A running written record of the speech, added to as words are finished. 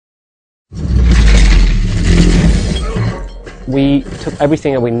We took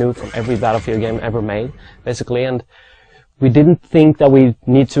everything that we knew from every Battlefield game ever made, basically, and we didn't think that we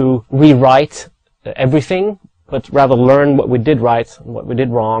need to rewrite everything, but rather learn what we did right and what we did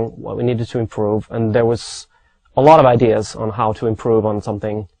wrong, what we needed to improve, and there was a lot of ideas on how to improve on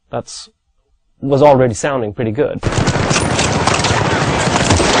something that was already sounding pretty good.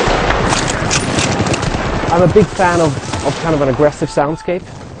 I'm a big fan of kind of an aggressive soundscape.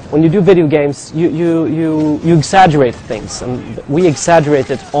 When you do video games, you exaggerate things, and we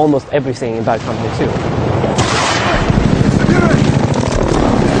exaggerated almost everything in Bad Company 2.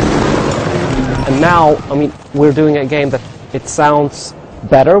 And now, I mean, we're doing a game that it sounds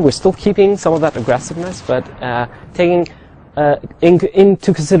better. We're still keeping some of that aggressiveness, but taking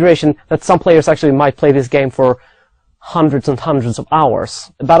into consideration that some players actually might play this game for hundreds and hundreds of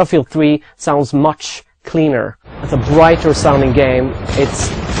hours. Battlefield 3 sounds much cleaner. It's a brighter sounding game. It's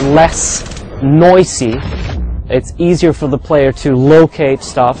less noisy. It's easier for the player to locate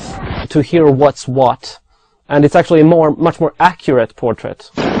stuff, to hear what's what, and it's actually a much more accurate portrait.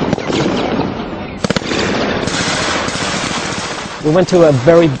 We went to a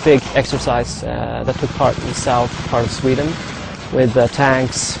very big exercise that took part in the south part of Sweden with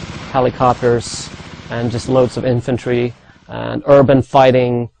tanks, helicopters, and just loads of infantry and urban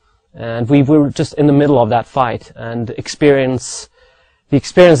fighting. And we were just in the middle of that fight, and the experience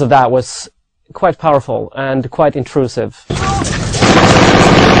of that was quite powerful and quite intrusive.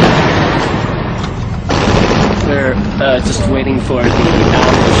 We're just waiting for the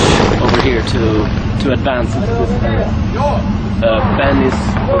ambush over here to advance. Ben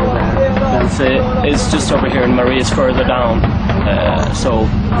is just over here and Marie is further down, so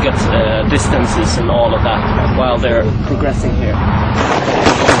get distances and all of that while they're progressing here.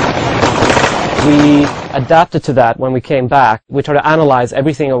 We adapted to that when we came back. We tried to analyze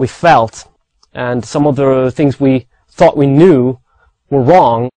everything that we felt, and some of the things we thought we knew were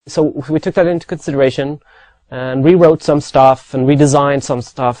wrong. So we took that into consideration and rewrote some stuff and redesigned some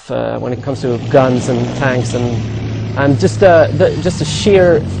stuff when it comes to guns and tanks and just the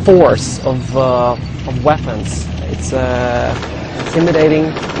sheer force of weapons. It's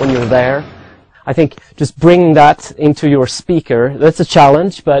intimidating when you're there. I think just bringing that into your speaker, that's a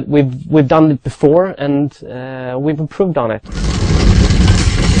challenge, but we've done it before and we've improved on it.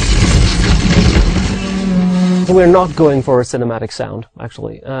 We're not going for a cinematic sound,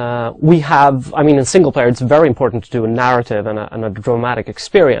 actually. We have, I mean, in single player, it's very important to do a narrative and a dramatic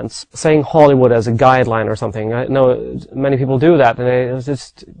experience. Saying Hollywood as a guideline or something, I know many people do that, and it's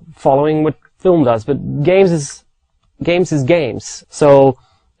just following what film does, but games is games. So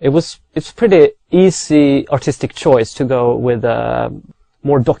it's pretty easy artistic choice to go with a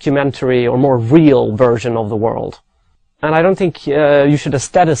more documentary or more real version of the world. And I don't think you should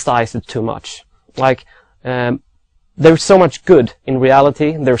aestheticize it too much. Like, there's so much good in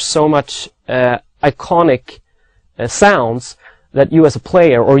reality, there's so much iconic sounds that you as a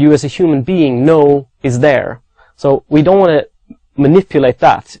player or you as a human being know is there. So we don't want to manipulate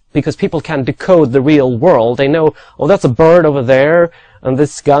that, because people can decode the real world. They know, oh, that's a bird over there, and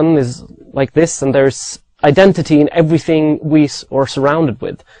this gun is like this, and there's identity in everything we are surrounded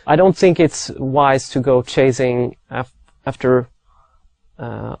with. I don't think it's wise to go chasing after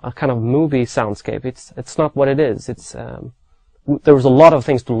a kind of movie soundscape. It's not what it is. There was a lot of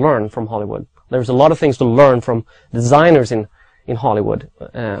things to learn from Hollywood. There's a lot of things to learn from designers in Hollywood,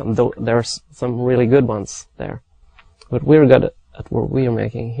 though there's some really good ones there. But we're good at what we are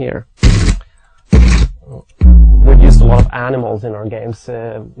making here. We've used a lot of animals in our games,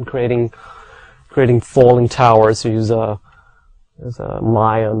 creating falling towers. We use a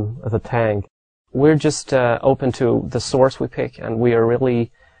lion as a tank. We're just open to the source we pick, and we're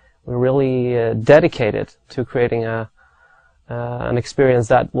really dedicated to creating an experience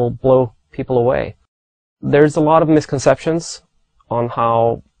that will blow people away. There's a lot of misconceptions on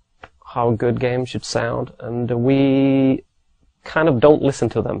how a good game should sound, and we kind of don't listen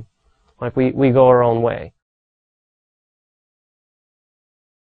to them. Like, we go our own way.